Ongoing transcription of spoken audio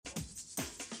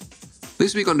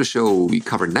This week on the show, we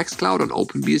cover Nextcloud on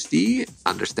OpenBSD,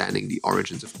 understanding the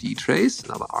origins of dtrace,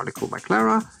 another article by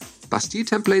Clara, Bastille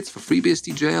templates for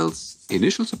FreeBSD jails,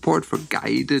 initial support for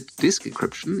guided disk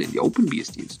encryption in the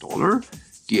OpenBSD installer,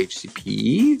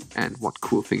 DHCP, and what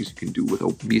cool things you can do with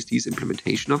OpenBSD's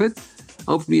implementation of it,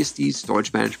 OpenBSD's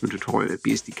storage management tutorial at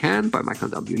BSDCan by Michael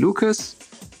W. Lucas,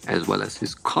 as well as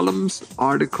his columns,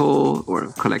 article, or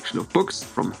a collection of books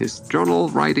from his journal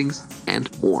writings, and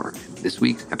more in this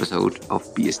week's episode of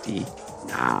BSD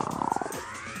Now.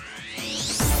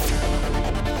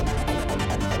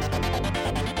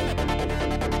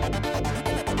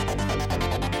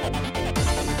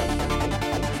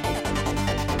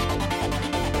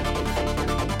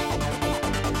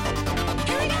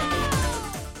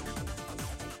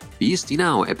 BSD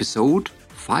Now episode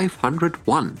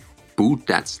 501. Boot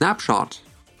that snapshot,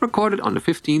 recorded on the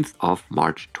 15th of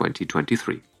March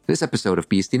 2023. This episode of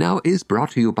BSD Now is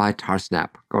brought to you by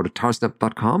Tarsnap. Go to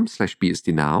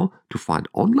tarsnap.com/bsdnow to find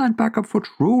online backup for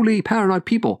truly paranoid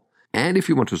people. And if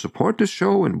you want to support this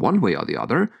show in one way or the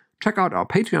other, check out our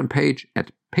Patreon page at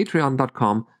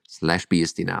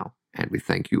patreon.com/bsdnow. And we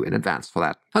thank you in advance for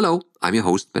that. Hello, I'm your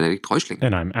host, Benedikt Reuschling.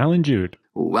 And I'm Alan Jude.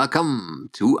 Welcome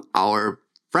to our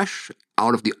fresh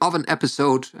out of the oven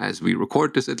episode, as we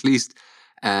record this at least.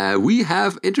 We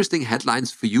have interesting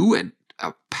headlines for you and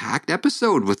a packed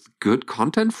episode with good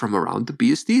content from around the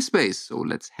BSD space. So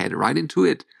let's head right into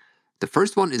it. The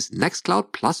first one is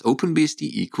Nextcloud plus OpenBSD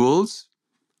equals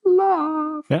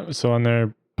love. Yeah, so on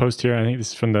their post here, I think this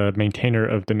is from the maintainer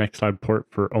of the Nextcloud port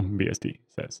for OpenBSD,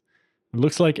 says, "It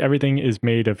looks like everything is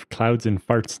made of clouds and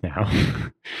farts now."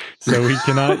 So we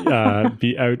cannot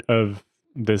be out of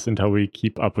this until we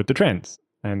keep up with the trends.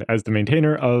 And as the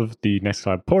maintainer of the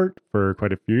Nextcloud port for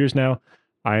quite a few years now,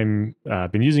 I'm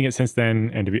been using it since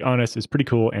then, and to be honest, it's pretty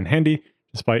cool and handy,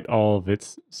 despite all of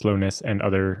its slowness and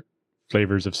other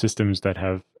flavors of systems that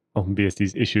have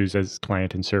OpenBSD's issues as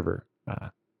client and server,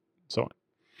 so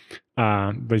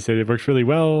on. But he said it works really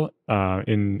well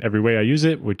in every way I use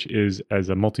it, which is as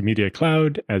a multimedia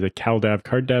cloud, as a CalDAV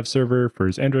CardDAV server for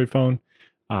his Android phone,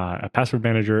 a password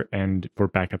manager, and for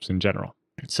backups in general.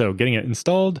 So getting it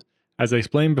installed, as I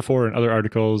explained before in other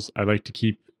articles, I like to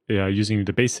keep using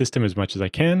the base system as much as I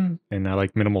can, and I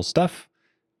like minimal stuff,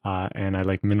 and I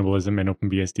like minimalism and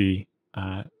OpenBSD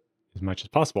as much as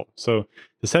possible. So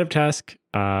the setup task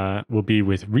will be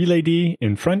with RelayD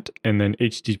in front and then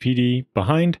HTTPD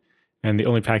behind, and the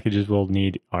only packages we'll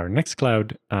need are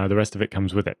Nextcloud. The rest of it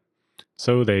comes with it.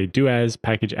 So they do as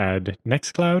package add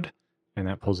Nextcloud, and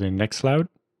that pulls in Nextcloud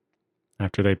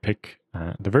after they pick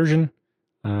the version.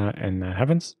 And that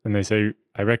happens. And they say,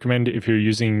 I recommend if you're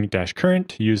using -current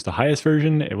to use the highest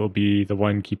version. It will be the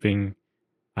one keeping,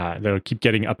 that'll keep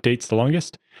getting updates the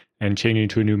longest. And changing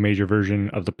to a new major version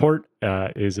of the port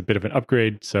is a bit of an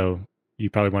upgrade. So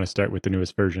you probably want to start with the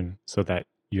newest version so that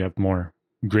you have more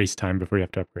grace time before you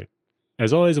have to upgrade.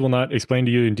 As always, I will not explain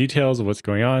to you in details of what's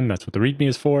going on. That's what the README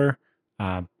is for.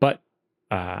 And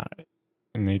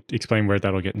they explain where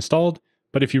that'll get installed.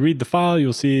 But if you read the file,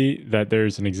 you'll see that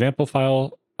there's an example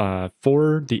file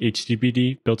for the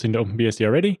HTTPD built into OpenBSD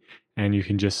already, and you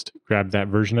can just grab that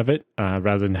version of it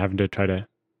rather than having to try to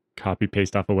copy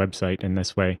paste off a website. And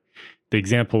this way, the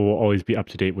example will always be up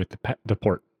to date with the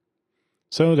port.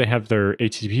 So they have their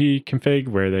HTTP config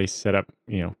where they set up,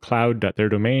 cloud.their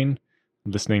domain,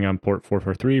 listening on port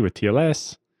 443 with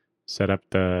TLS, set up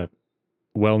the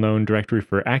well-known directory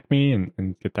for Acme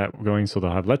and get that going so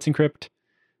they'll have Let's Encrypt.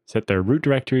 Set their root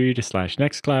directory to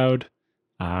 /Nextcloud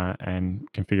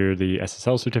and configure the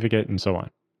SSL certificate and so on.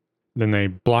 Then they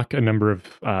block a number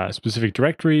of specific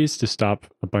directories to stop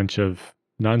a bunch of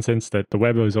nonsense that the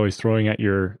web is always throwing at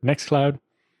your Nextcloud.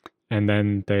 And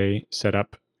then they set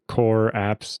up core,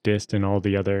 apps, dist, and all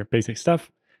the other basic stuff,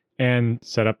 and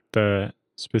set up the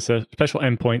special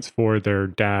endpoints for their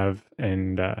DAV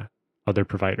and other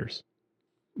providers.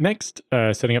 Next,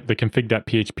 setting up the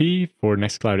config.php for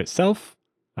Nextcloud itself.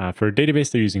 For a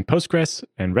database, they're using Postgres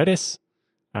and Redis,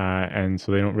 and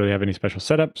so they don't really have any special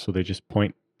setup, so they just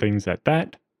point things at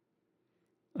that.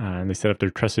 And they set up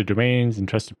their trusted domains and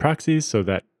trusted proxies so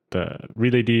that the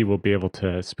RelayD will be able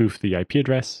to spoof the IP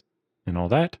address and all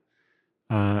that.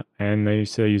 And they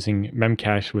say using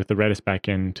Memcache with the Redis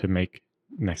backend to make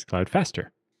Nextcloud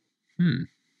faster.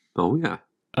 Oh, yeah.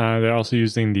 They're also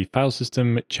using the file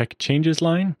system check changes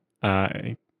line,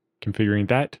 configuring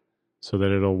that so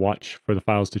that it'll watch for the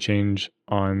files to change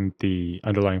on the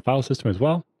underlying file system as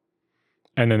well.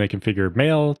 And then they configure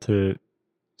mail to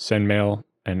send mail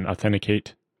and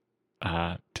authenticate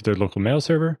to their local mail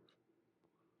server.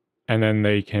 And then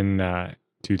they can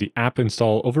do the app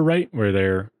install overwrite, where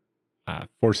they're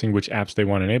forcing which apps they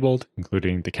want enabled,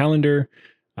 including the calendar,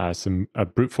 some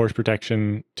brute force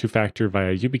protection, two-factor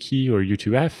via YubiKey or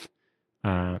U2F,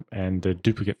 and the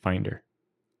duplicate finder.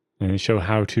 And they show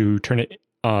how to turn it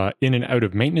in and out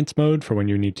of maintenance mode for when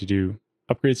you need to do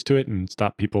upgrades to it and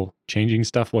stop people changing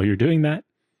stuff while you're doing that.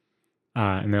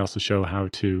 And they also show how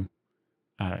to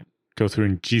go through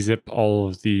and gzip all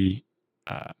of the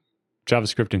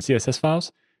JavaScript and CSS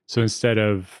files. So instead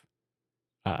of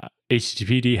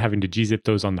HTTPD having to gzip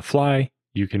those on the fly,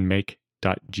 you can make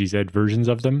 .gz versions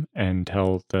of them and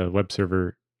tell the web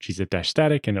server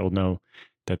gzip-static, and it will know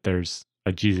that there's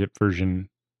a gzip version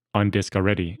on disk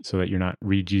already so that you're not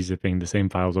re-gzipping the same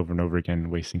files over and over again,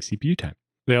 wasting CPU time.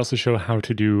 They also show how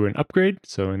to do an upgrade.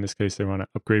 So in this case, they want to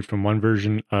upgrade from one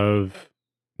version of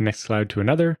Nextcloud to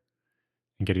another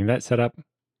and getting that set up.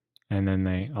 And then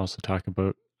they also talk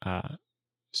about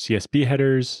CSB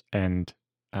headers and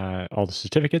all the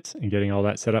certificates and getting all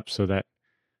that set up so that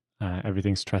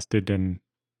everything's trusted and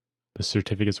the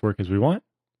certificates work as we want,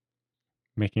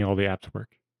 making all the apps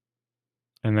work.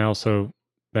 And they also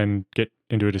then get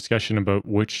into a discussion about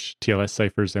which TLS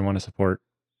ciphers they want to support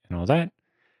and all that.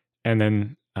 And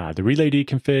then the relay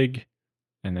deconfig,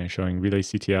 and they're showing relay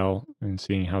CTL and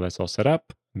seeing how that's all set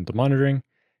up and the monitoring,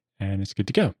 and it's good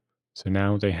to go. So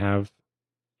now they have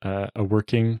a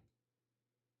working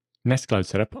Nextcloud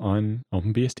setup on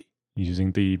OpenBSD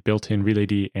using the built-in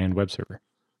RelayD and web server.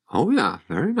 Oh yeah,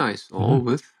 very nice. All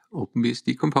with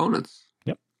OpenBSD components.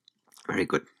 Yep. Very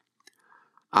good.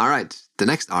 All right, the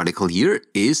next article here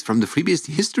is from the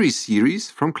FreeBSD History series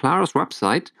from Clara's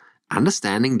website,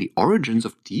 Understanding the Origins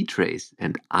of dtrace.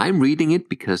 And I'm reading it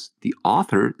because the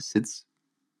author sits,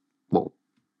 well,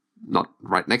 not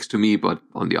right next to me, but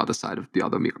on the other side of the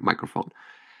other microphone.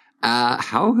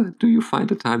 How do you find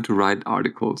the time to write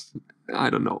articles? I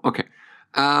don't know. Okay.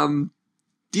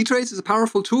 Dtrace is a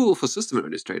powerful tool for system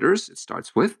administrators, it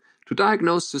starts with, to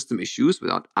diagnose system issues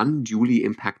without unduly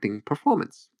impacting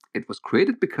performance. It was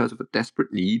created because of a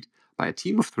desperate need by a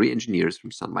team of 3 engineers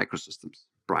from Sun Microsystems,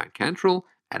 Brian Cantrell,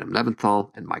 Adam Leventhal,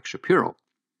 and Mike Shapiro.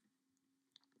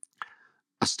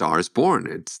 A Star is Born.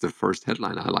 It's the first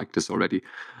headline. I like this already.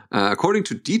 According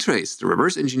to dtrace, the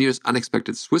reverse engineer's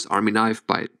unexpected Swiss Army knife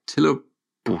by Thilo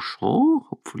Beauchamp,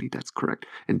 hopefully that's correct,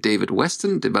 and David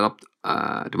Weston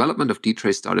development of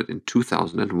dtrace started in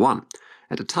 2001.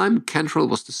 At the time, Cantrell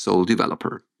was the sole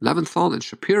developer. Leventhal and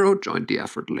Shapiro joined the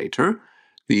effort later.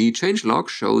 The changelog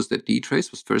shows that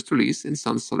dtrace was first released in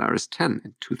Sun Solaris 10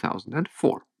 in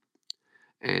 2004.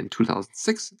 In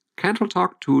 2006, Cantrell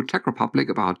talked to Tech Republic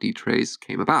about how dtrace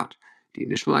came about. The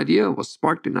initial idea was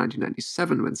sparked in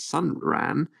 1997 when Sun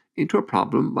ran into a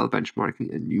problem while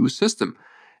benchmarking a new system.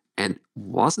 And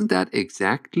wasn't that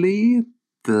exactly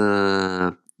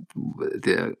the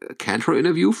Cantrell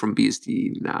interview from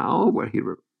BSD Now where he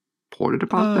reported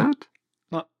about that?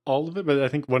 Not all of it, but I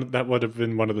think that would have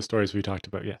been one of the stories we talked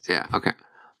about, yes. Yeah, okay.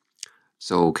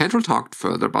 So Cantrell talked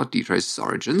further about dtrace's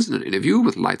origins in an interview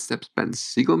with Lightstep's Ben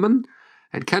Siegelman,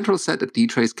 and Cantrell said that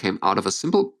dtrace came out of a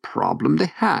simple problem they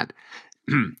had.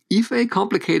 If a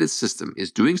complicated system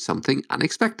is doing something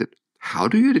unexpected, how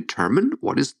do you determine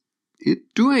what is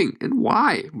it doing and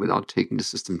why without taking the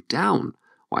system down?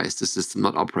 Why is the system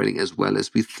not operating as well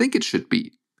as we think it should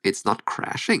be? It's not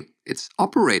crashing, it's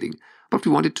operating, but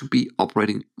we want it to be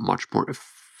operating much more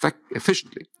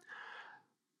efficiently.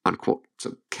 Unquote.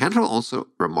 So Cantrell also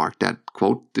remarked that,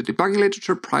 quote, the debugging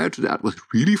literature prior to that was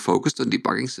really focused on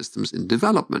debugging systems in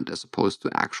development as opposed to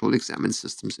actual examined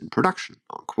systems in production,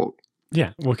 unquote.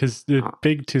 Yeah, well, because the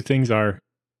big two things are,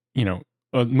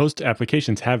 most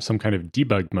applications have some kind of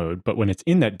debug mode, but when it's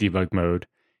in that debug mode,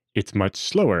 it's much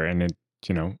slower, and it,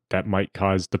 that might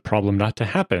cause the problem not to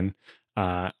happen,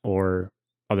 or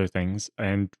other things,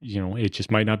 and it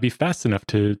just might not be fast enough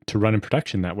to run in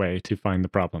production that way to find the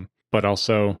problem. But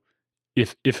also,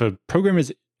 if a program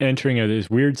is entering this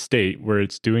weird state where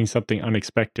it's doing something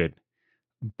unexpected,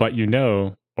 but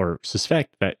or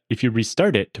suspect that if you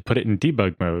restart it to put it in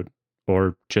debug mode,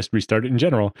 or just restart it in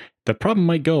general, the problem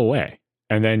might go away.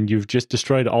 And then you've just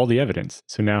destroyed all the evidence.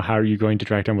 So now how are you going to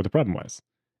track down what the problem was?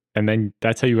 And then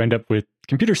that's how you end up with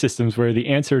computer systems where the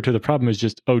answer to the problem is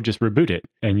just reboot it.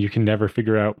 And you can never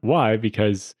figure out why,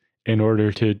 because in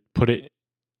order to put it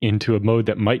into a mode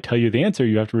that might tell you the answer,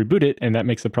 you have to reboot it, and that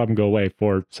makes the problem go away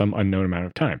for some unknown amount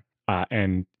of time.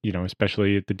 And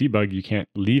especially at the debug, you can't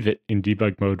leave it in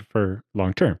debug mode for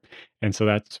long term. And so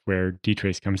that's where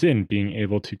dtrace comes in, being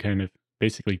able to kind of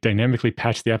basically dynamically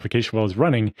patch the application while it's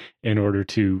running in order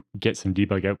to get some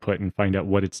debug output and find out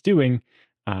what it's doing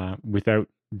without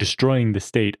destroying the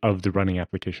state of the running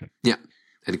application. Yeah.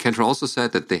 And Cantor also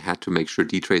said that they had to make sure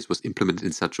dtrace was implemented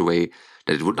in such a way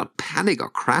that it would not panic or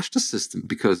crash the system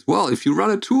because, well, if you run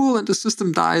a tool and the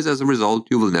system dies as a result,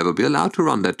 you will never be allowed to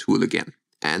run that tool again.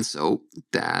 And so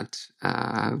that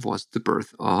was the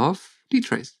birth of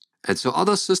dtrace. And so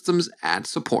other systems add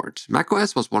support.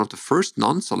 macOS was one of the first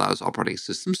non-Solaris operating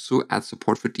systems to add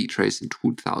support for dtrace in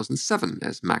 2007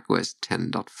 as macOS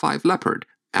 10.5 Leopard.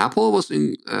 Apple was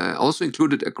also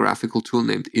included a graphical tool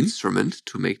named Instrument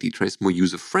to make dtrace more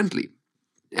user-friendly.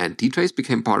 And dtrace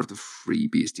became part of the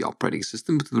FreeBSD operating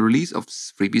system with the release of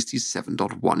FreeBSD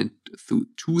 7.1 in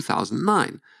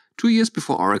 2009, 2 years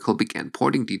before Oracle began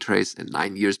porting dtrace and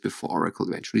 9 years before Oracle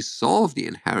eventually solved the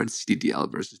inherent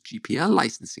CDDL versus GPL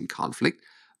licensing conflict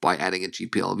by adding a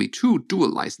GPL v2 dual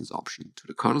license option to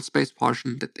the kernel space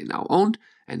portion that they now owned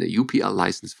and a UPL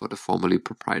license for the formerly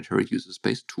proprietary user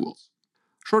space tools.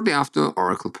 Shortly after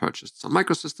Oracle purchased Sun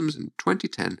Microsystems in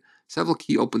 2010, several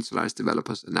key OpenSolaris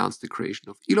developers announced the creation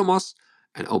of Elomos,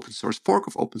 an open source fork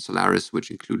of OpenSolaris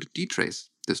which included dtrace.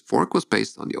 This fork was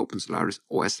based on the OpenSolaris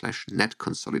OS/net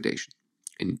consolidation.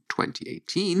 In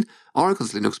 2018,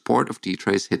 Oracle's Linux port of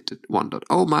dtrace hit the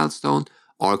 1.0 milestone.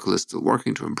 Oracle is still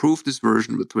working to improve this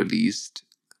version with releases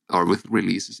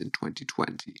in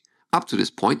 2020. Up to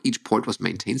this point, each port was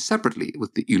maintained separately,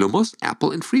 with the Elomos,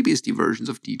 Apple, and FreeBSD versions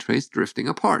of dtrace drifting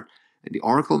apart, and the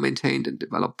Oracle maintained and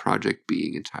developed project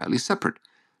being entirely separate.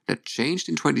 That changed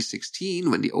in 2016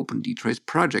 when the Open dtrace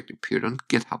project appeared on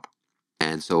GitHub.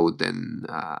 And so then,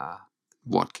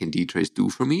 what can dtrace do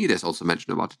for me? There's also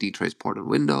mention about the dtrace port on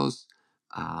Windows,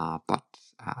 but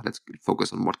let's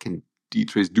focus on what can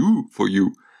dtrace do for you.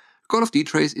 The goal of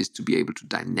dtrace is to be able to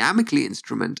dynamically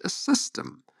instrument a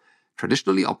system.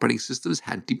 Traditionally, operating systems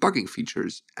had debugging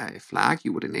features, a flag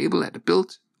you would enable at a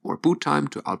build or boot time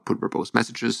to output verbose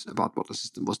messages about what the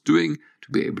system was doing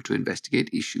to be able to investigate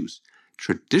issues.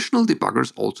 Traditional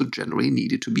debuggers also generally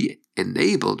needed to be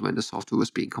enabled when the software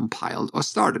was being compiled or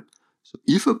started. So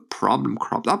if a problem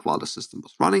cropped up while the system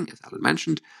was running, as Alan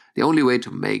mentioned, the only way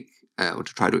to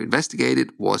try to investigate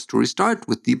it was to restart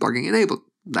with debugging enabled.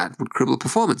 That would cripple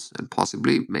performance and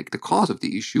possibly make the cause of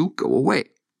the issue go away.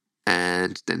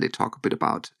 And then they talk a bit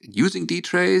about using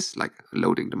dtrace, like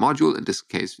loading the module, in this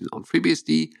case on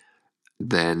FreeBSD.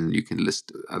 Then you can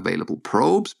list available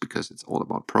probes, because it's all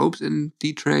about probes in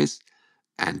dtrace.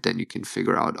 And then you can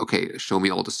figure out, okay, show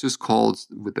me all the syscalls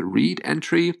with the read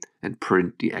entry and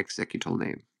print the executable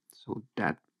name. So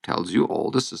that tells you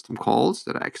all the system calls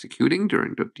that are executing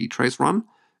during the dtrace run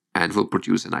and will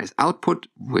produce a nice output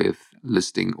with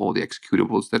listing all the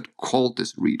executables that called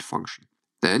this read function.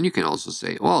 Then you can also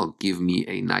say, well, give me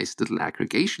a nice little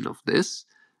aggregation of this.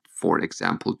 For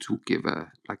example, to give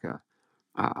a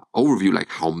overview, like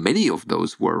how many of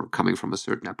those were coming from a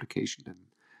certain application. And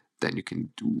then you can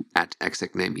do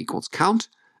 @execname equals count.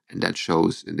 And that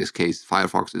shows, in this case,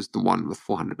 Firefox is the one with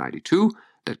 492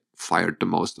 that fired the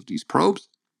most of these probes.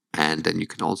 And then you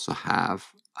can also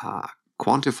have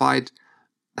quantified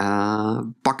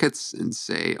buckets and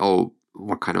say, oh,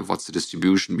 what's the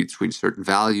distribution between certain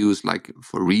values? Like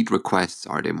for read requests,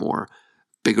 are they more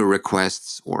bigger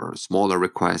requests or smaller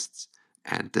requests?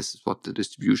 And this is what the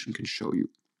distribution can show you.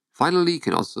 Finally, you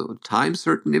can also time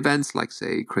certain events, like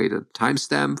say create a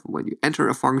timestamp when you enter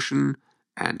a function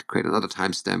and create another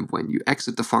timestamp when you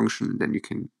exit the function. Then you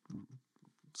can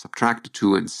subtract the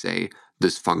two and say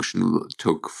this function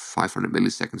took 500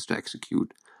 milliseconds to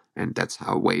execute. And that's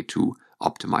a way to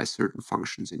optimize certain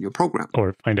functions in your program.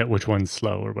 Or find out which one's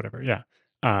slow or whatever. Yeah.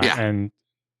 And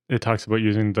it talks about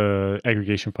using the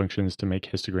aggregation functions to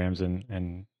make histograms.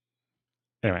 And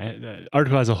anyway, the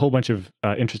article has a whole bunch of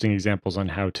interesting examples on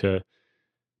how to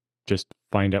just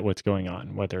find out what's going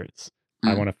on, whether it's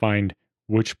I want to find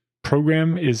which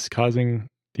program is causing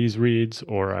these reads,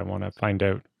 or I want to find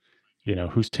out,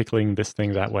 who's tickling this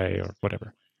thing that way or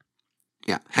whatever.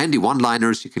 Yeah, handy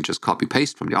one-liners you can just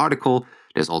copy-paste from the article.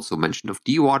 There's also mention of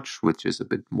dwatch, which is a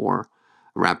bit more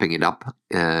wrapping it up,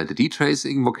 the dtrace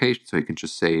invocation. So you can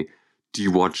just say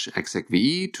dwatch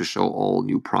execve to show all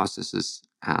new processes,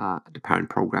 the parent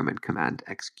program and command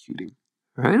executing.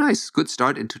 Very nice. Good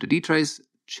start into the dtrace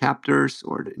chapters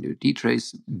or the new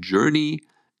dtrace journey.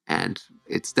 And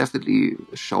it's definitely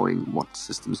showing what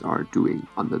systems are doing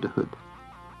under the hood.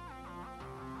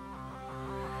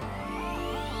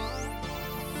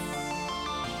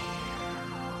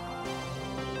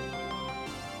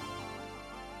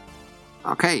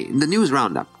 Okay, in the news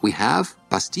roundup, we have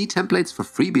BSD templates for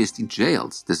FreeBSD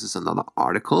jails. This is another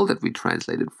article that we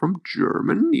translated from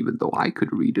German, even though I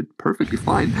could read it perfectly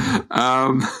fine.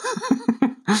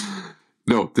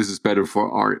 No, this is better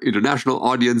for our international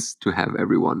audience to have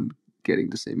everyone getting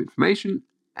the same information.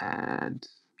 And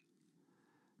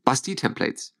Bastille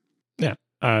templates. Yeah.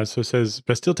 So it says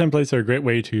Bastille templates are a great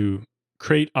way to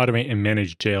create, automate, and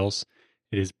manage jails.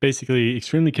 It is basically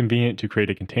extremely convenient to create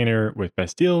a container with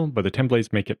Bastille, but the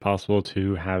templates make it possible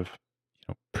to have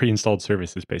pre-installed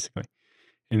services, basically.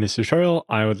 In this tutorial,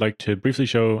 I would like to briefly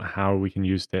show how we can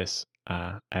use this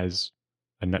as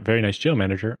a very nice jail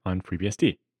manager on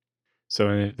FreeBSD.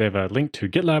 So they have a link to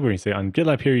GitLab where you say on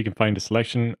GitLab here, you can find a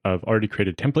selection of already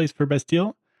created templates for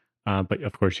Bastille, but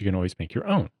of course you can always make your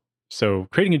own. So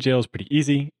creating a jail is pretty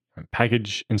easy.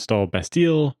 Package install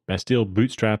Bastille, Bastille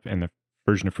bootstrap, and the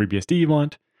version of FreeBSD you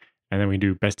want. And then we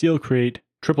do Bastille create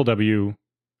www,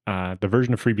 the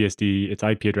version of FreeBSD, its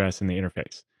IP address, and the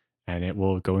interface. And it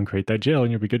will go and create that jail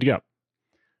and you'll be good to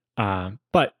go.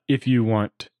 But if you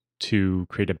want to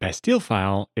create a Bastille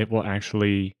file, it will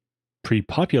actually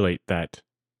pre-populate that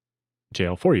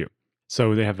jail for you.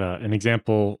 So they have an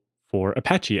example for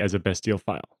Apache as a Bastille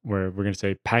file, where we're going to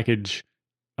say package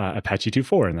Apache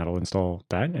 2.4, and that'll install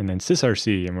that, and then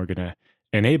sysrc, and we're going to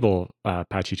enable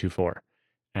Apache 2.4.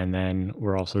 And then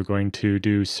we're also going to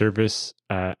do service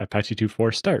Apache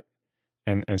 2.4 start,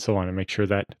 and so on, and make sure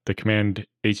that the command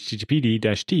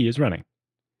httpd-t is running.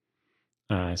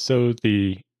 So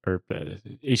the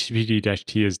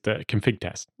httpd-t is the config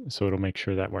test, so it'll make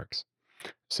sure that works.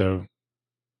 So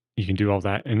you can do all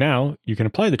that, and now you can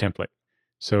apply the template.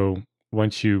 So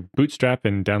once you bootstrap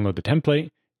and download the template,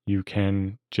 you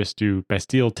can just do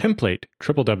Bastille template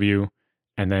www,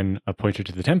 and then a pointer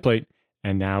to the template,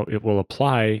 and now it will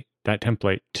apply that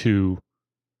template to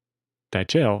that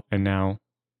jail, and now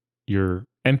your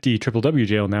empty www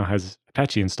jail now has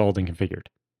Apache installed and configured.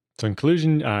 So in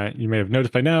conclusion, you may have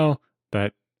noticed by now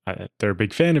that they're a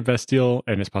big fan of Bastille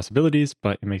and its possibilities,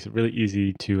 but it makes it really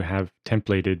easy to have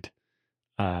templated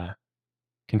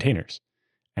containers.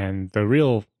 And the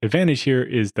real advantage here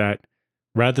is that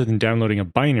rather than downloading a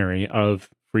binary of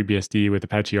FreeBSD with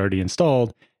Apache already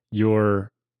installed, you're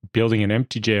building an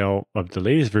empty jail of the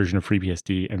latest version of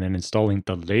FreeBSD and then installing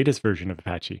the latest version of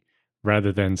Apache,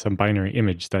 rather than some binary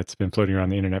image that's been floating around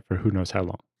the internet for who knows how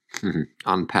long.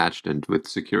 Unpatched and with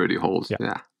security holes.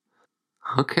 Yeah.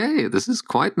 Okay, this is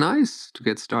quite nice to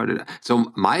get started.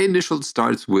 So my initial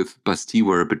starts with Bastille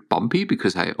were a bit bumpy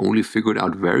because I only figured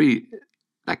out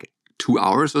like 2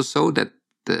 hours or so that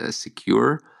the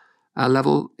secure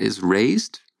level is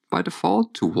raised by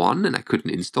default to 1, and I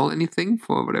couldn't install anything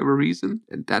for whatever reason.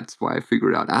 And that's why I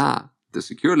figured out, the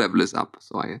secure level is up.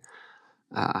 So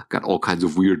I got all kinds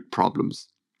of weird problems.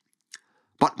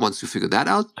 But once you figure that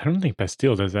out... I don't think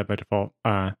Bastille does that by default.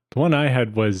 The one I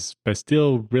had was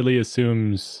Bastille really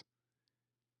assumes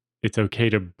it's okay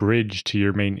to bridge to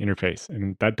your main interface,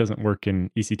 and that doesn't work in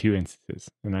EC2 instances.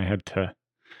 And I had to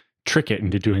trick it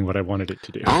into doing what I wanted it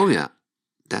to do. Oh, yeah.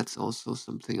 That's also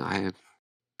something I have...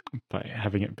 By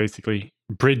having it basically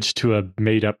bridge to a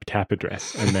made-up tap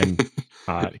address, and then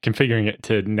configuring it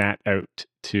to NAT out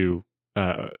to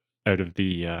out of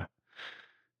the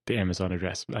Amazon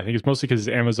address. I think it's mostly because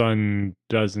Amazon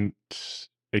doesn't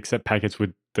accept packets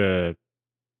with the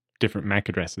different MAC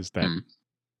addresses that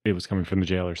it was coming from the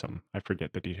jail or something. I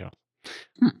forget the details.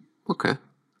 Okay.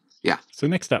 Yeah. So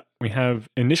next up, we have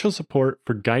initial support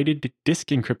for guided disk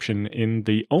encryption in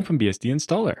the OpenBSD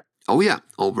installer. Oh yeah,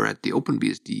 over at the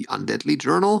OpenBSD Undeadly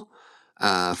journal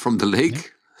from the lake. Yeah.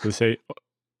 So they say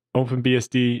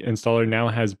OpenBSD installer now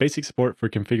has basic support for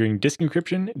configuring disk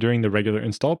encryption during the regular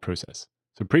install process.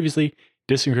 So previously,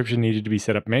 disk encryption needed to be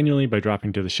set up manually by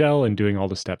dropping to the shell and doing all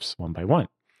the steps one by one.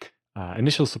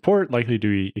 Initial support, likely to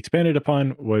be expanded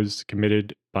upon, was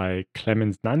committed by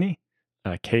Clemens Nani,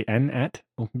 KN at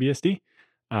OpenBSD.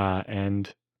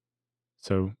 And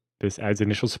so this adds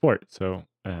initial support. So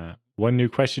one new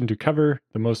question to cover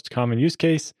the most common use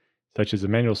case, such as a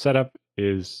manual setup,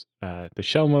 is the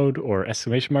shell mode or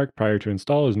exclamation mark prior to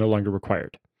install is no longer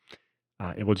required.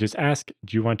 It will just ask,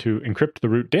 do you want to encrypt the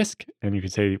root disk? And you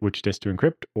can say which disk to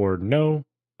encrypt, or no,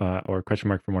 or question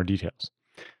mark for more details.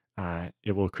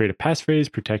 It will create a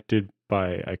passphrase protected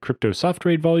by a crypto soft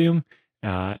RAID volume,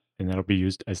 and that'll be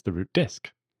used as the root disk.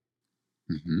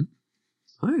 Mm-hmm.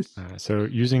 Nice. So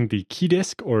using the key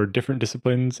disk or different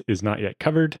disciplines is not yet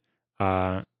covered,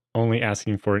 only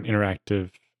asking for an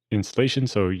interactive installation,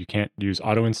 so you can't use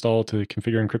auto install to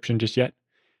configure encryption just yet.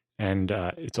 And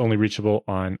it's only reachable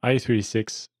on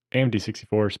i386, AMD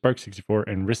 64, Spark 64,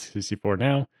 and RISC 64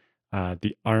 now.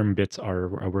 The ARM bits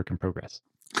are a work in progress.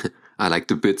 I like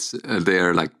the bits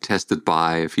there, like tested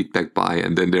by, feedback by,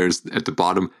 and then there's at the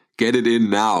bottom, get it in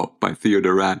now by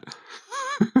Theodore Rat.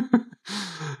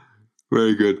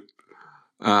 Very good.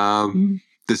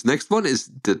 This next one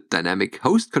is the dynamic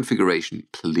host configuration,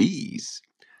 please.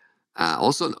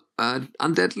 Also,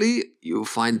 undeadly, you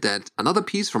find that another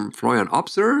piece from Florian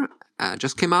Obser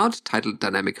just came out, titled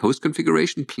Dynamic Host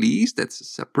Configuration, Please. That's a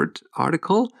separate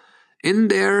article. In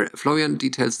there, Florian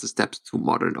details the steps to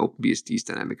modern OpenBSD's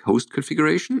dynamic host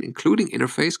configuration, including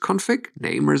interface config,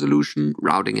 name resolution,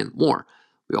 routing, and more.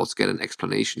 We also get an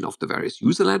explanation of the various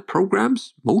user-led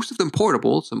programs, most of them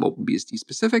portable, some OpenBSD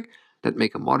specific, that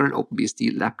make a modern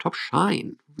OpenBSD laptop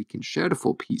shine. We can share the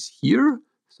full piece here,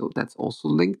 so that's also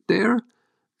linked there.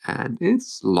 And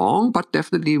it's long, but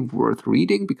definitely worth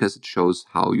reading because it shows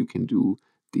how you can do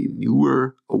the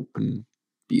newer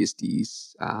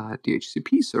OpenBSD's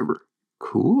DHCP server.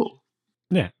 Cool.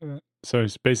 Yeah. So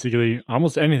it's basically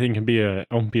almost anything can be an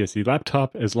OpenBSD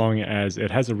laptop as long as it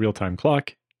has a real-time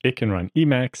clock, it can run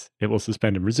Emacs, it will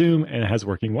suspend and resume, and it has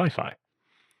working Wi-Fi.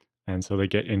 And so they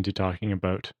get into talking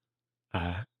about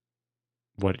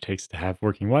what it takes to have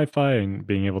working Wi-Fi and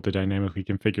being able to dynamically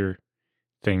configure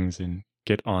things and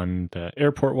get on the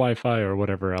airport Wi-Fi or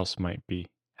whatever else might be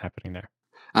happening there.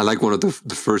 I like one of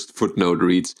the first footnote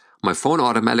reads, my phone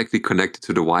automatically connected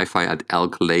to the Wi-Fi at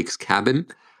Elk Lake's cabin.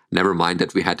 Never mind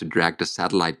that we had to drag the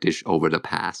satellite dish over the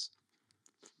pass.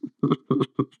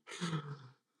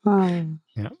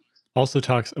 Yeah. Also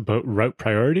talks about route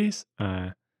priorities.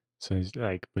 So it's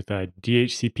like with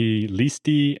DHCP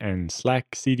LeastD and Slack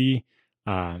CD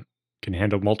can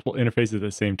handle multiple interfaces at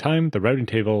the same time. The routing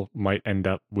table might end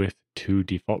up with 2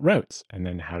 default routes. And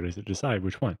then how does it decide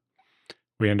which one?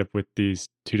 We end up with these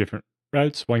 2 different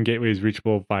routes. One gateway is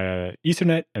reachable via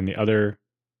Ethernet and the other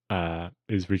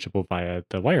is reachable via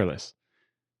the wireless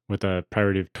with a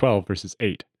priority of 12 versus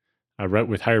 8. A route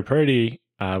with higher priority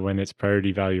when its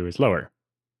priority value is lower.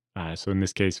 So in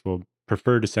this case, we'll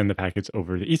prefer to send the packets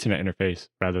over the Ethernet interface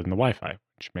rather than the Wi-Fi,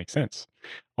 which makes sense.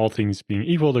 All things being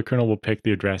equal, the kernel will pick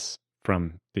the address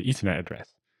from the Ethernet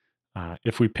address.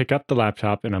 If we pick up the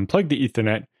laptop and unplug the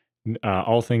Ethernet,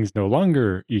 all things no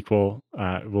longer equal,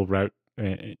 will route,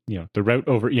 the route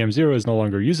over EM0 is no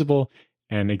longer usable,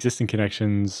 and existing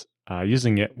connections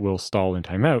using it will stall and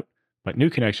time out, but new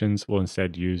connections will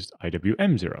instead use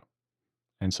IWM0,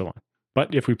 and so on.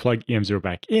 But if we plug EM0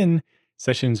 back in,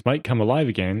 sessions might come alive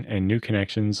again, and new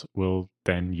connections will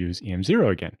then use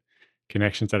EM0 again.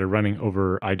 Connections that are running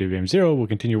over IWM0 will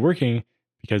continue working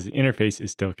because the interface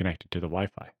is still connected to the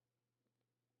Wi-Fi.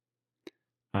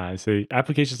 So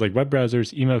applications like web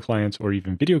browsers, email clients, or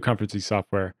even video conferencing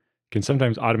software can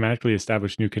sometimes automatically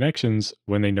establish new connections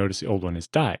when they notice the old one has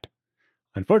died.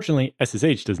 Unfortunately,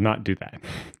 SSH does not do that.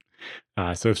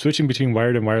 So if switching between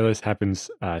wired and wireless happens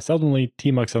seldomly,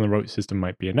 tmux on the root system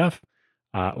might be enough,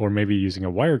 or maybe using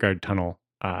a WireGuard tunnel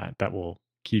that will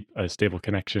keep a stable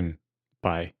connection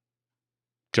by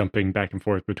jumping back and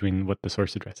forth between what the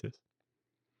source address is.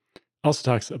 Also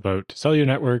talks about cellular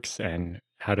networks and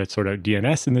how to sort out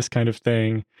DNS in this kind of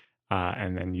thing,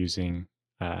 and then using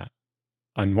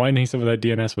unwinding some of that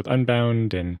DNS with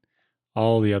Unbound and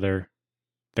all the other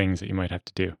things that you might have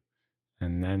to do.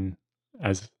 And then,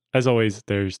 as always,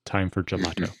 there's time for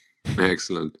gelato.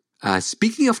 Excellent.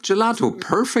 Speaking of gelato,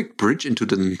 perfect bridge into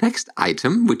the next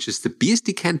item, which is the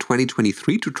BSDCan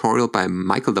 2023 tutorial by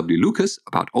Michael W. Lucas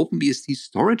about OpenBSD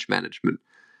storage management.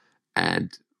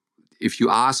 And if you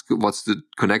ask what's the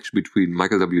connection between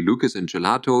Michael W. Lucas and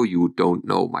gelato, you don't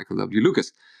know Michael W.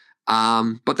 Lucas.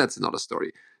 But that's another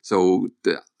story. So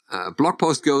the blog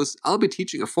post goes, I'll be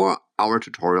teaching a 4-hour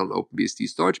tutorial on OpenBSD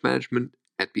storage management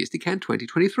at BSDCan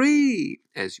 2023.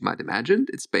 As you might imagine,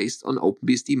 it's based on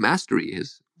OpenBSD Mastery,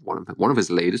 one of his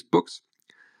latest books.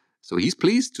 So he's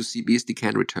pleased to see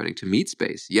BSDCan returning to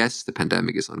MeetSpace. Yes, the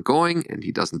pandemic is ongoing, and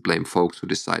he doesn't blame folks who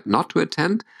decide not to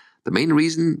attend. The main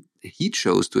reason he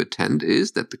chose to attend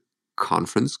is that the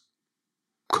conference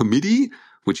committee,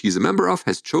 which he's a member of,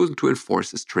 has chosen to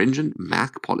enforce a stringent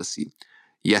mask policy.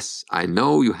 Yes, I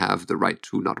know you have the right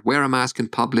to not wear a mask in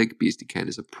public. BSDCan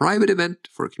is a private event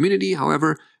for a community,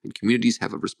 however, and communities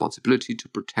have a responsibility to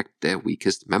protect their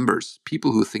weakest members.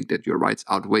 People who think that your rights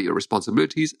outweigh your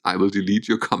responsibilities, I will delete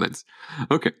your comments.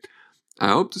 Okay, I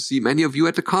hope to see many of you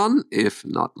at the con, if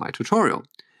not my tutorial.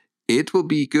 It will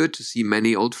be good to see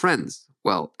many old friends.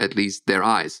 Well, at least their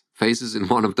eyes, faces in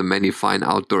one of the many fine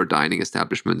outdoor dining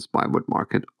establishments Byward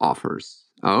Market offers.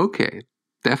 Okay,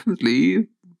 definitely,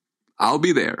 I'll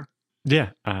be there. Yeah,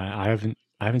 I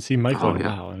haven't seen Michael in a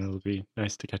while, and it'll be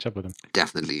nice to catch up with him.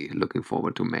 Definitely looking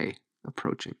forward to May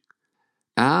approaching.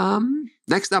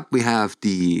 Next up, we have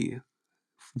the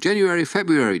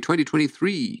January-February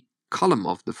 2023 column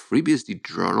of the FreeBSD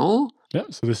Journal. Yeah,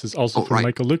 so this is also from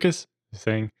Michael Lucas,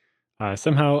 saying,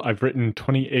 somehow I've written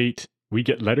 28 We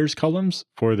Get Letters columns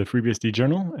for the FreeBSD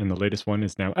Journal, and the latest one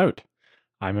is now out.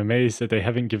 I'm amazed that they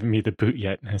haven't given me the boot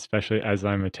yet, especially as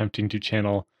I'm attempting to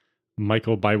channel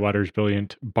Michael Bywater's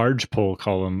brilliant barge pole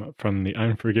column from the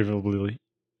Unforgivably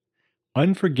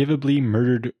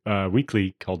Murdered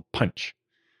Weekly called Punch.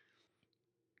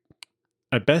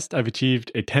 At best, I've achieved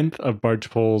a tenth of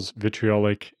Bargepole's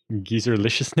vitriolic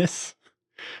geezerliciousness,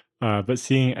 but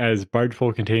seeing as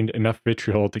Bargepole contained enough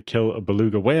vitriol to kill a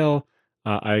beluga whale,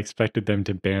 I expected them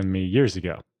to ban me years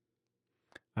ago.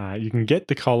 You can get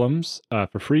the columns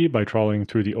for free by trawling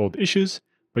through the old issues,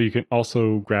 but you can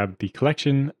also grab the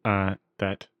collection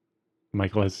that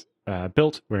Michael has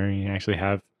built, where you actually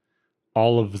have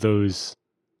all of those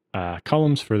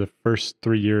columns for the first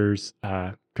 3 years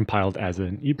compiled as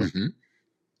an ebook.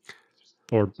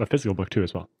 Or a physical book too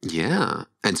as well. Yeah.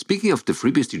 And speaking of the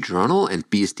FreeBSD Journal and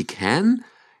BSD Can,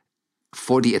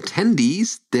 for the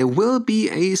attendees, there will be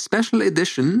a special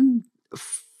edition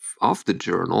of the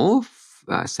journal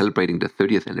celebrating the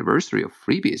 30th anniversary of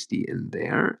FreeBSD in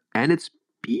there. And it's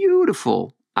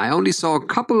beautiful. I only saw a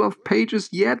couple of pages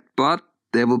yet, but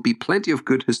there will be plenty of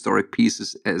good historic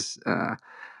pieces as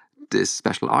this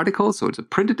special article. So it's a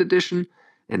printed edition.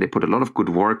 And they put a lot of good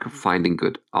work finding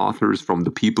good authors from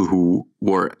the people who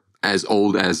were as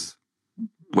old as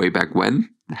way back when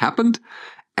it happened.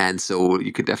 And so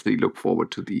you could definitely look forward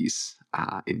to these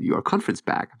in your conference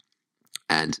bag.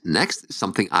 And next,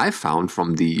 something I found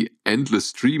from the endless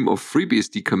stream of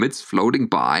FreeBSD commits floating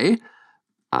by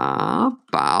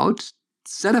about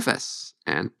ZFS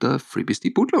and the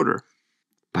FreeBSD bootloader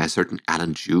by a certain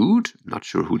Alan Jude. Not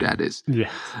sure who that is.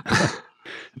 Yeah.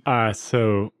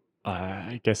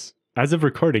 I guess as of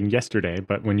recording yesterday,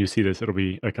 but when you see this, it'll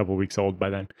be a couple weeks old by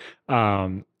then.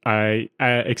 I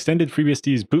extended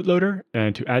FreeBSD's bootloader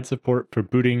to add support for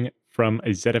booting from a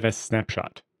ZFS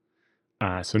snapshot.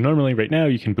 So normally right now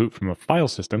you can boot from a file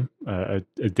system, a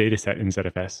data set in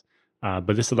ZFS,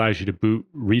 but this allows you to boot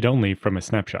read-only from a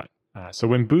snapshot. So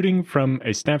when booting from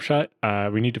a snapshot,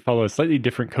 we need to follow a slightly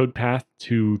different code path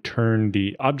to turn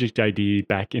the object ID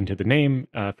back into the name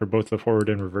for both the forward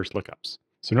and reverse lookups.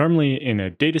 So normally in a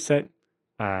data set,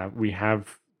 we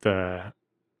have the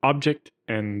object,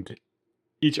 and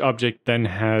each object then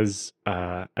has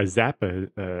a ZAP,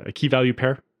 a key value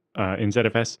pair in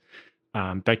ZFS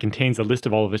that contains a list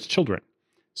of all of its children.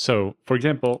 So for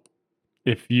example,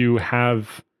 if you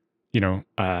have,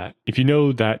 if you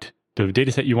know that the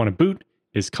data set you want to boot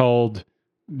is called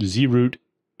zroot,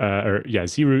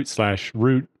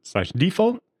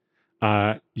 zroot/root/default,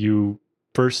 you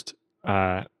first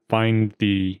find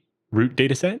the root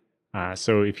dataset.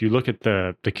 So if you look at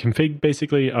the config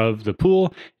basically of the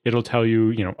pool, it'll tell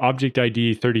you, object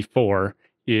ID 34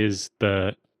 is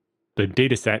the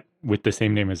dataset with the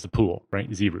same name as the pool, right?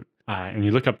 zroot. And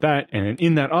you look up that, and then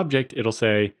in that object, it'll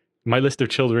say, my list of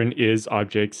children is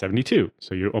object 72.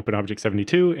 So you open object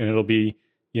 72, and it'll be,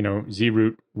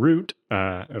 zroot root.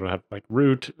 It'll have like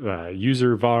root,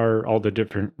 user var, all the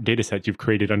different datasets you've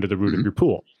created under the root of your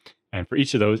pool. And for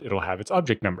each of those, it'll have its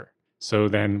object number. So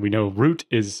then we know root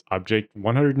is object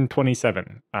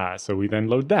 127. So we then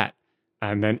load that.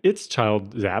 And then its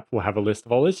child ZAP will have a list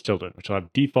of all its children, which will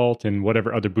have default and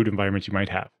whatever other boot environments you might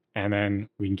have. And then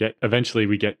eventually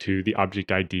we get to the object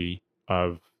ID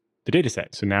of the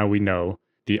dataset. So now we know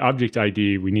the object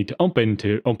ID we need to open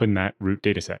that root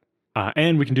dataset.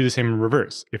 And we can do the same in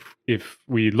reverse. If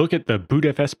we look at the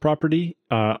bootfs property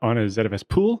on a ZFS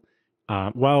pool,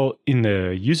 while in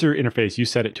the user interface you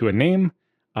set it to a name,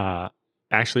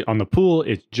 actually on the pool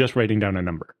it's just writing down a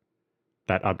number,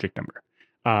 that object number.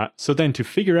 So then to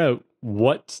figure out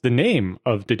what's the name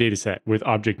of the dataset with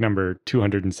object number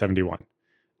 271,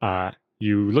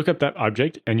 you look up that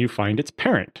object and you find its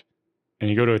parent. And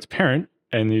you go to its parent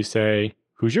and you say,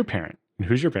 who's your parent? And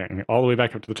who's your parent? And all the way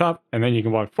back up to the top. And then you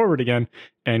can walk forward again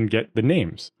and get the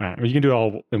names. You can do it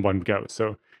all in one go.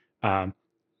 So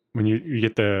when you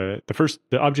get the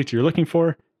object you're looking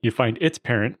for, you find its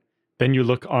parent. Then you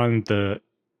look on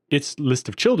its list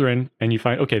of children and you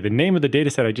find, okay, the name of the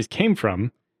data set I just came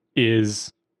from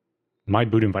is my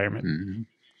boot environment. Mm-hmm.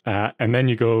 And then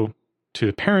you go to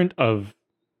the parent of,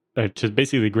 to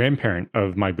basically the grandparent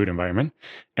of my boot environment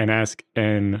and ask,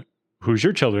 and who's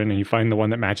your children? And you find the one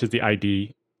that matches the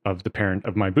ID of the parent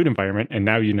of my boot environment. And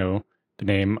now you know the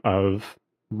name of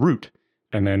root,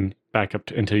 and then back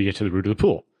up until you get to the root of the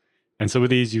pool. And so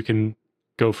with these, you can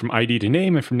go from ID to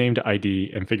name and from name to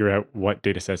ID and figure out what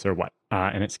data sets are what.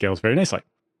 And it scales very nicely.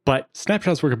 But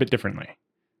snapshots work a bit differently.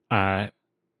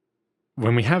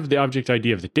 When we have the object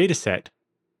ID of the data set,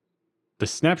 the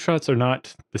snapshots are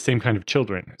not the same kind of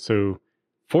children. So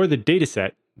for the data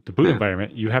set, the boot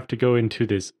environment, you have to go into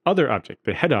this other object,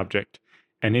 the head object.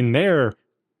 And in there,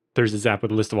 there's a zap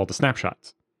with a list of all the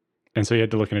snapshots. And so you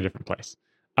had to look in a different place.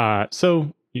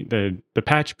 So the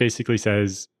patch basically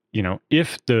says,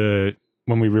 if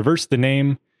when we reverse the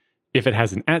name, if it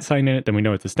has an @ sign in it, then we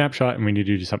know it's a snapshot and we need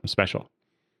to do something special.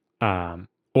 Or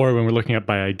when we're looking up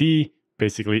by ID,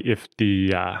 basically if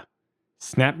the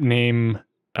snap name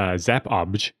zap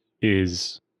obj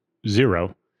is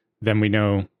 0, then we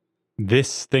know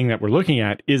this thing that we're looking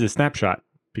at is a snapshot,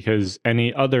 because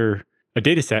a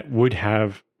data set would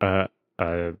have a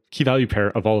key value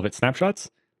pair of all of its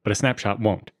snapshots, but a snapshot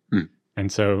won't.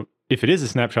 And so if it is a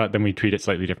snapshot, then we treat it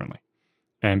slightly differently.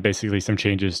 And basically some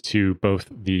changes to both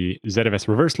the ZFS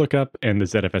reverse lookup and the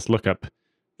ZFS lookup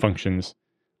functions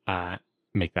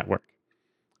make that work.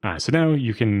 So now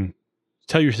you can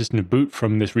tell your system to boot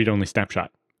from this read-only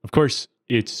snapshot. Of course,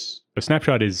 a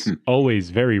snapshot is always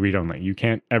very read-only. You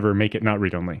can't ever make it not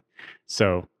read-only.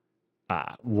 So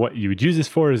what you would use this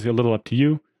for is a little up to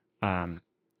you.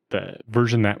 The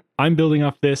version that I'm building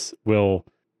off this will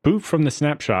boot from the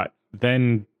snapshot.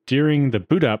 Then during the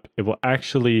boot up, it will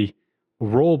actually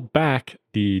roll back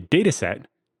the data set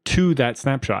to that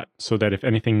snapshot so that if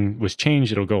anything was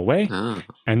changed, it'll go away.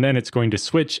 And then it's going to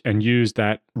switch and use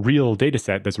that real data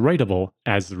set that's writable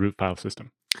as the root file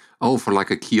system. Oh, for like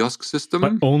a kiosk system?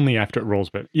 But only after it rolls.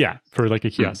 But yeah, for like a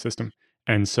kiosk system.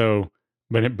 And so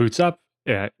when it boots up,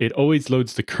 it always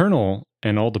loads the kernel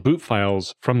and all the boot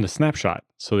files from the snapshot.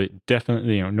 So it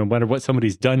definitely, no matter what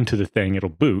somebody's done to the thing, it'll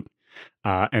boot.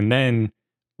 And then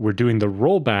we're doing the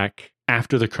rollback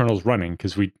after the kernel's running,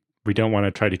 because we don't want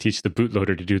to try to teach the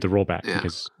bootloader to do the rollback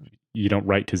because you don't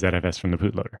write to ZFS from the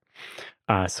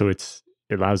bootloader. So it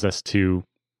allows us to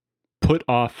put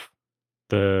off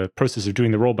the process of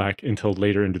doing the rollback until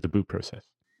later into the boot process.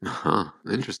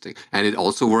 Interesting. And it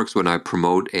also works when I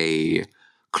promote a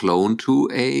clone to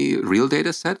a real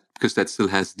data set, because that still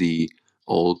has the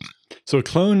old. So a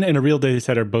clone and a real data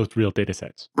set are both real data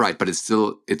sets. Right, but it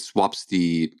swaps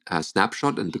the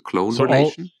snapshot and the clone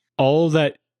relation. All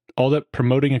that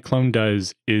promoting a clone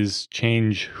does is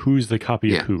change who's the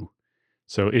copy of who.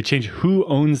 So it changed who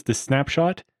owns the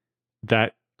snapshot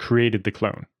that created the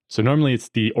clone. So normally it's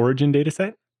the origin data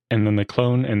set and then the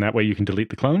clone, and that way you can delete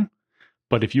the clone.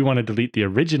 But if you want to delete the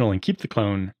original and keep the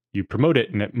clone, you promote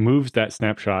it and it moves that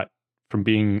snapshot from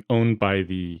being owned by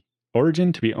the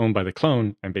origin to be owned by the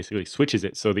clone, and basically switches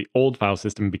it. So the old file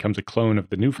system becomes a clone of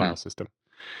the new file system.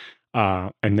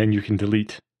 And then you can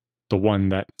delete the one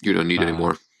that you don't need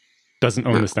anymore. Doesn't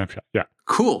own the snapshot. Yeah.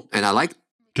 Cool. And I like,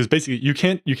 because basically you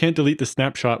can't delete the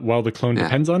snapshot while the clone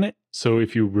depends on it. So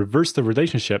if you reverse the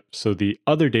relationship, so the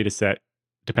other data set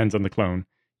depends on the clone,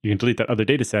 you can delete that other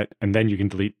data set and then you can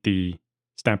delete the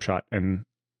snapshot and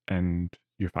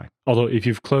you're fine. Although if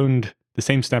you've cloned the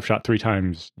same snapshot 3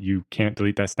 times, you can't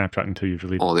delete that snapshot until you've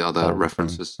deleted all the other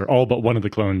references, or all but one of the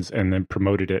clones, and then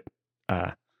promoted it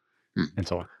and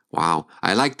so on. Wow.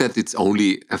 I like that it's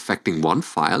only affecting one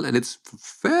file and it's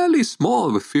fairly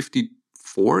small with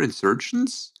 54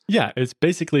 insertions. Yeah, it's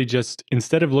basically just,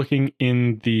 instead of looking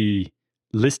in the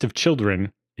list of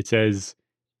children, it says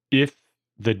if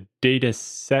the data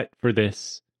set for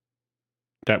this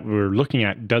that we're looking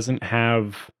at doesn't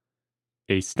have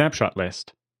a snapshot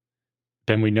list,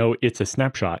 then we know it's a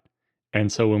snapshot.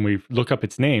 And so when we look up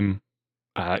its name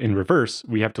in reverse,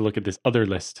 we have to look at this other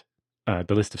list,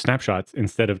 the list of snapshots,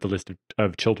 instead of the list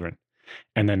of children.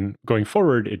 And then going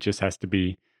forward, it just has to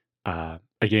be,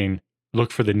 again,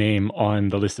 look for the name on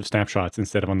the list of snapshots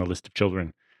instead of on the list of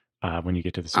children when you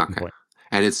get to the certain point.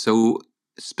 And it's so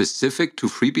specific to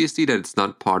FreeBSD that it's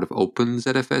not part of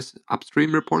OpenZFS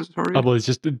upstream repository? Well, it's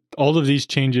just all of these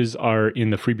changes are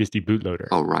in the FreeBSD bootloader.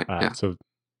 Oh, right. So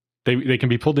they can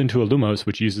be pulled into a Lumos,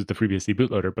 which uses the FreeBSD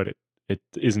bootloader, but it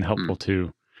isn't helpful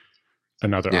to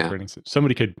another operating system.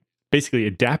 Somebody could basically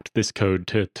adapt this code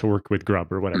to work with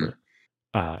Grub or whatever,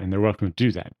 and they're welcome to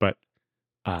do that. But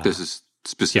this is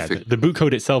specific. Yeah, the boot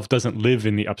code itself doesn't live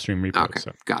in the upstream repo.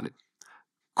 Okay, got it.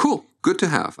 Cool. Good to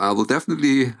have. I will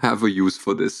definitely have a use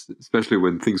for this, especially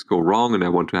when things go wrong and I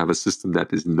want to have a system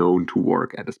that is known to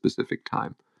work at a specific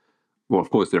time. Well,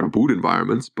 of course, there are boot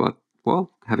environments, but,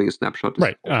 well, having a snapshot is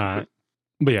right.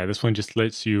 But yeah, this one just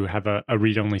lets you have a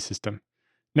read-only system.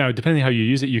 Now, depending on how you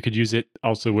use it, you could use it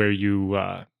also where you,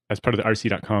 as part of the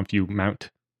rc.conf, you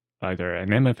mount either an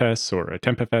MFS or a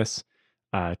tempfs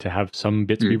to have some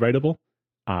bits be writable.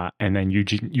 And then you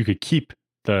could keep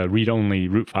the read-only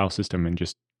root file system and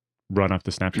just run off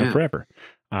the snapshot forever.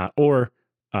 Or,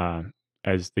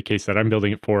 as the case that I'm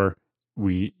building it for,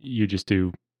 you just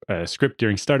do a script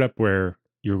during startup where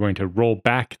you're going to roll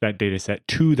back that data set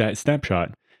to that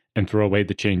snapshot and throw away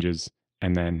the changes,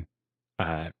 and then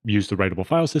use the writable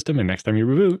file system, and next time you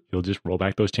reboot, you'll just roll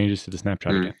back those changes to the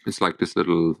snapshot again. It's like this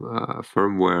little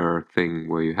firmware thing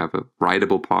where you have a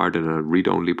writable part and a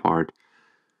read-only part,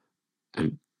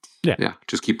 and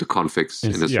just keep the configs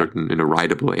in a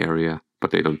writable area,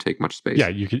 but they don't take much space. Yeah,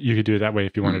 you could do it that way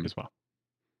if you wanted as well.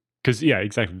 Because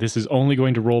exactly, this is only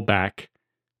going to roll back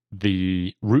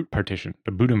the root partition,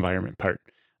 the boot environment part.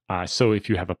 So if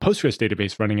you have a Postgres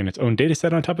database running in its own data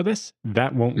set on top of this,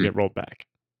 that won't get rolled back.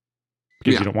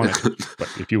 Because you don't want it to. But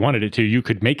if you wanted it to, you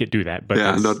could make it do that. But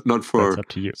not for that's up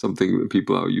to you. Something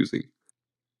people are using.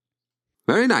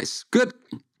 Very nice. Good.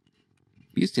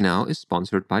 BSD Now is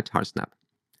sponsored by Tarsnap.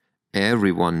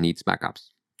 Everyone needs backups.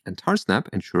 And Tarsnap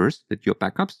ensures that your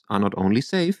backups are not only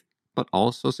safe, but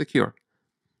also secure.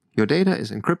 Your data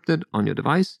is encrypted on your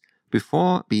device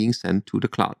before being sent to the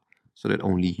cloud, so that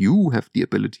only you have the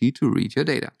ability to read your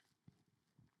data.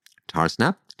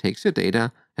 Tarsnap takes your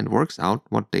data and works out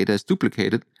what data is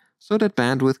duplicated so that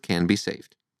bandwidth can be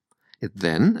saved. It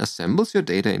then assembles your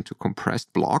data into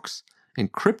compressed blocks,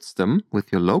 encrypts them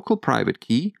with your local private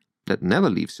key that never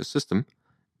leaves your system,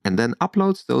 and then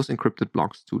uploads those encrypted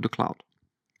blocks to the cloud.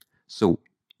 So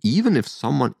even if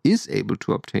someone is able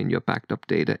to obtain your backed up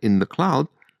data in the cloud,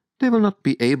 they will not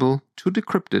be able to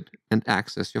decrypt it and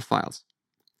access your files.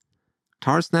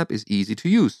 Tarsnap is easy to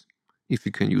use. If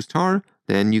you can use Tar,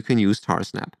 then you can use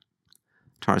Tarsnap.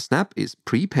 Tarsnap is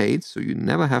prepaid, so you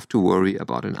never have to worry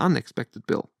about an unexpected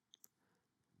bill.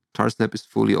 Tarsnap is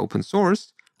fully open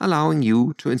source, allowing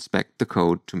you to inspect the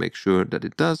code to make sure that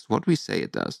it does what we say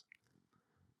it does.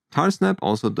 Tarsnap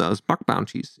also does bug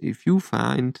bounties if you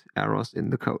find errors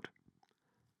in the code.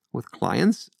 With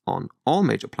clients on all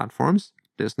major platforms,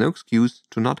 there's no excuse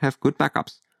to not have good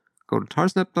backups. Go to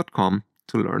tarsnap.com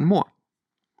to learn more.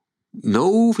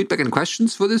 No feedback and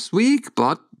questions for this week,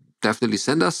 but definitely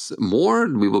send us more.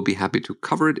 We will be happy to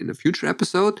cover it in a future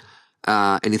episode.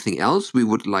 Anything else we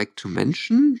would like to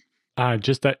mention?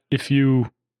 Just that if you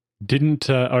didn't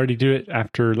already do it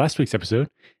after last week's episode,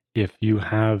 if you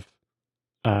have,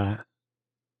 if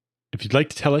you'd like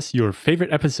to tell us your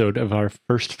favorite episode of our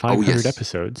first 500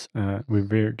 episodes,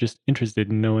 we're just interested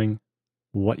in knowing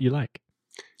what you like.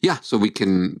 Yeah, so we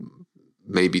can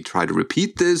maybe try to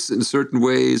repeat this in certain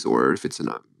ways, or if it's in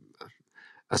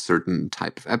a certain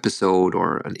type of episode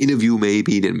or an interview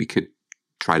maybe, then we could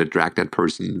try to drag that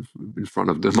person in front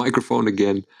of the microphone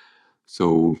again.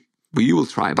 So we will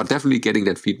try, but definitely getting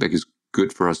that feedback is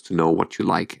good for us to know what you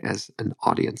like as an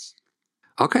audience.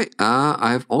 Okay,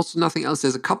 I have also nothing else.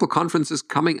 There's a couple conferences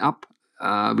coming up.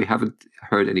 We haven't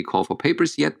heard any call for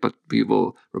papers yet, but we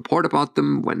will report about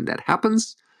them when that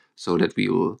happens so that we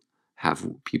will have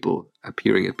people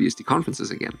appearing at BSD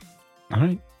conferences again. All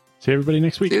right. See everybody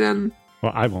next week. See you then.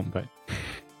 Well, I won't, but